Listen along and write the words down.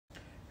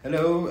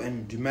Hello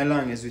and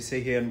dumelang, as we say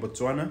here in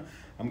Botswana.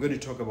 I'm going to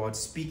talk about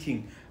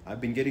speaking.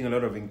 I've been getting a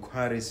lot of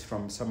inquiries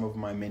from some of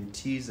my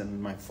mentees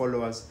and my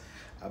followers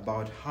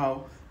about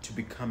how to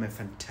become a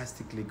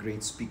fantastically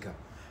great speaker.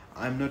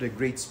 I'm not a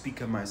great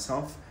speaker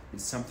myself.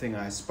 It's something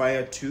I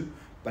aspire to,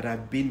 but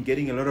I've been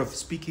getting a lot of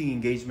speaking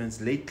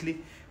engagements lately.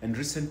 And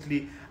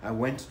recently I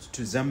went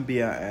to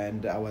Zambia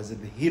and I was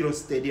at the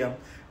Rehearse Stadium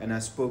and I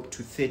spoke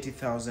to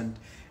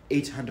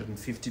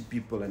 30,850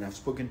 people, and I've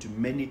spoken to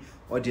many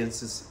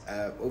audiences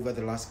over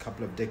the last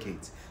couple of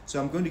decades. So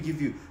I'm going to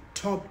give you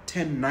top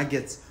 10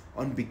 nuggets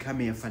on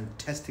becoming a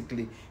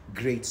fantastically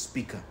great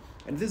speaker.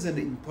 And this is an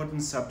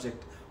important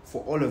subject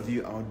for all of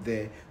you out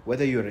there,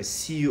 whether you're a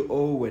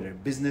CEO, whether a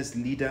business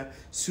leader.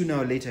 Sooner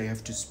or later you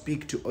have to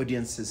speak to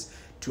audiences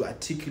to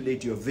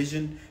articulate your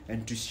vision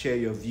and to share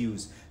your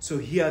views. So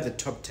here are the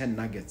top 10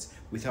 nuggets.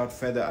 Without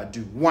further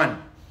ado, 1,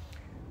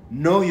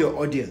 know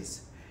your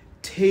audience.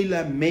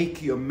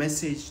 Make your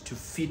message to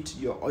fit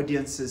your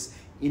audience's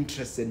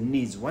interests and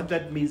needs. What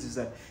that means is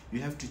that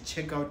you have to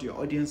check out your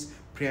audience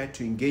prior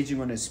to engaging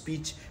on a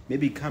speech,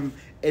 maybe come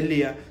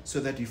earlier so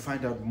that you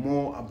find out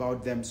more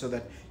about them, so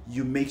that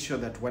you make sure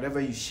that whatever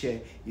you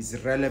share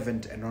is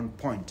relevant and on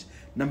point.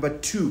 Number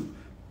 2,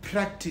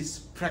 practice,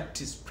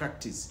 practice,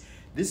 practice.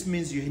 This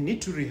means you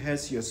need to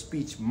rehearse your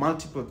speech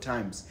multiple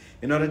times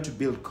in order to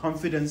build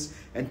confidence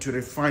and to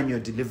refine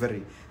your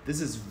delivery. This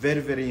is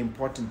very, very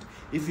important.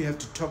 If you have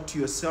to talk to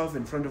yourself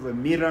in front of a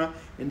mirror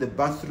in the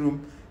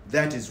bathroom,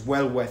 that is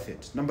well worth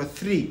it. Number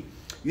 3,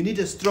 you need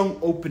a strong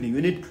opening.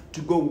 You need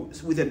to go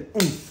with an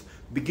oomph.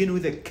 Begin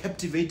with a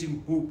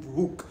captivating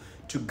hook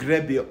to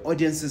grab your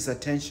audience's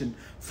attention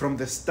from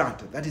the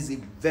start. That is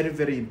very,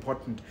 very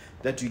important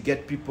that you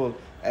get people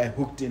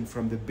hooked in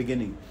from the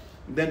beginning.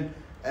 Then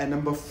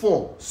number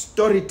 4,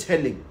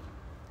 storytelling.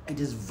 It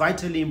is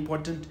vitally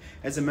important.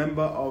 As a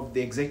member of the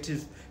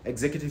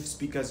Executive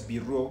Speakers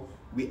Bureau,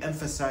 we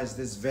emphasize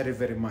this very,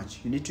 very much.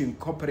 You need to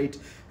incorporate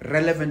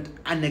relevant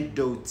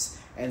anecdotes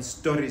and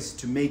stories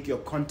to make your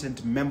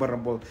content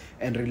memorable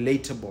and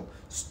relatable.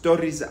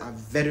 Stories are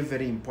very,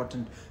 very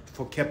important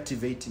for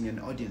captivating an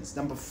audience.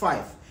 Number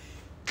 5,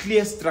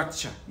 clear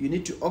structure. You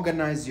need to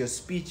organize your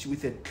speech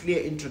with a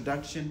clear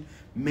introduction,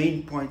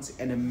 main points,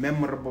 and a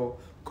memorable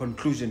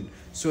conclusion.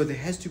 So there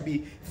has to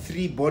be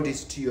 3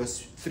 portions to your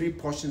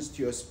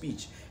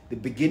speech: the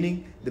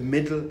beginning, the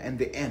middle, and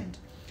the end.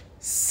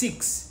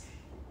 6,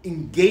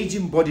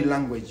 engaging body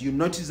language. You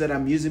notice that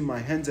I'm using my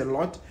hands a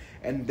lot,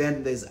 and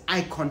then there's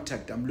eye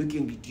contact. I'm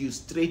looking at you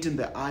straight in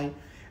the eye,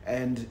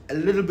 and a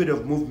little bit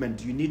of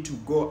movement. You need to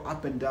go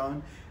up and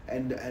down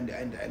and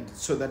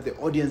so that the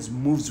audience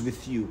moves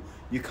with you.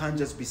 You can't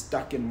just be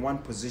stuck in one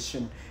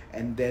position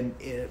and then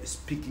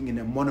speaking in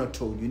a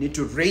monotone. You need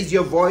to raise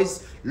your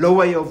voice,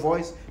 lower your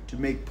voice to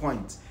make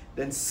points.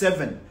 Then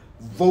 7,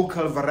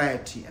 vocal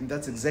variety, and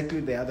that's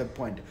exactly the other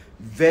point.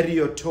 Vary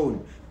your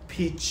tone,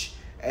 pitch,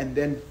 and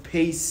then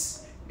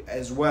pace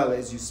as well.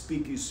 As you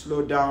speak, you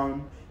slow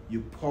down, you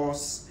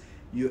pause,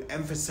 you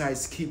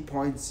emphasize key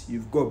points,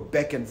 you go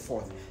back and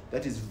forth.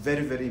 That is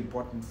very, very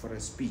important for a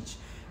speech.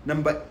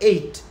 Number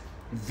 8,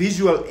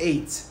 visual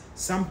aids.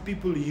 Some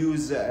people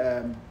use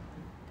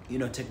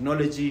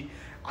technology.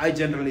 I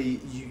generally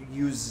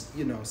use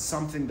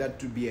something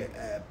that would be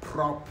a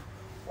prop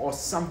or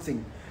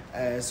something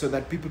so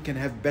that people can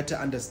have better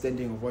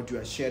understanding of what you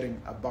are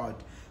sharing about,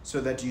 so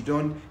that you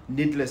don't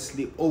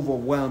needlessly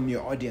overwhelm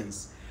your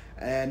audience.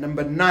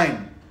 Number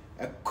 9,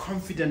 a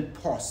confident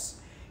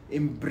pause.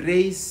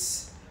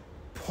 Embrace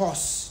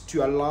pause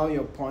to allow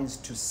your points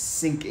to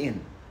sink in.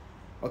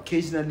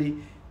 Occasionally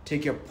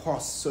take a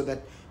pause so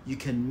that you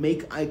can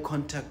make eye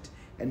contact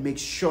and make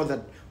sure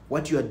that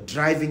what you are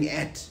driving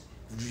at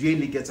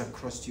really gets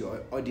across to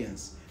your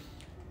audience.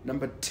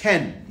 Number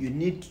 10, you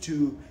need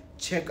to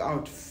check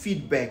out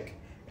feedback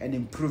and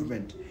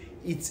improvement.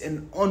 It's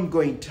an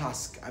ongoing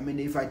task. I mean,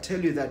 if I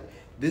tell you that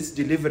this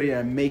delivery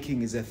I'm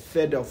making is a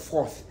 3rd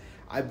or 4th,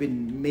 I've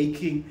been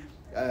making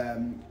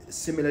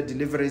similar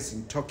deliveries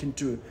and talking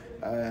to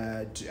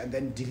and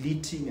then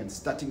deleting and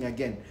starting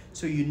again.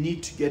 So you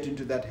need to get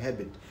into that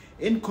habit.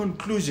 In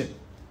conclusion,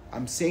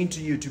 I'm saying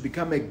to you, to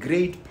become a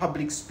great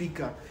public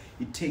speaker,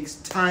 it takes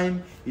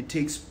time, it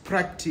takes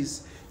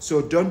practice.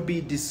 So don't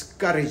be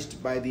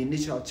discouraged by the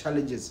initial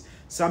challenges.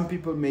 Some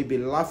people may be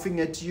laughing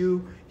at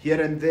you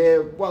here and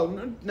there. Well,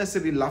 not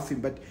necessarily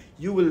laughing, but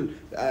you will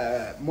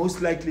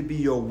most likely be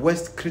your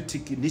worst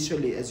critic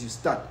initially as you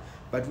start.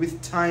 But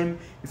with time,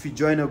 if you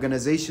join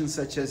organizations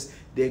such as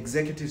the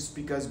Executive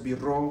Speakers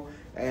Bureau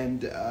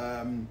and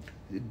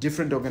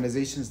different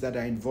organizations that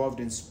are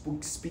involved in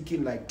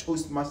speaking like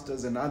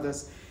Toastmasters and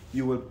others,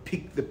 you will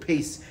pick the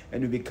pace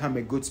and you become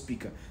a good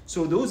speaker.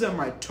 So those are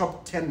my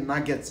top 10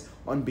 nuggets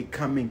on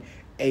becoming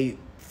a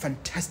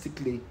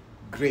fantastically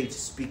great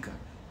speaker.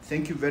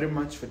 Thank you very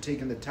much for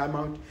taking the time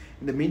out.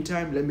 In the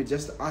meantime, let me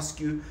just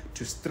ask you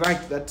to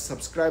strike that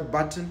subscribe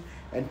button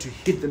and to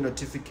hit the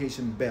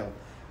notification bell.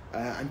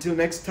 Until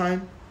next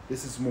time,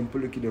 this is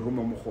Mumpuluki de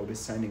Ruma Mohobe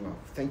signing off.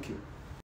 Thank you.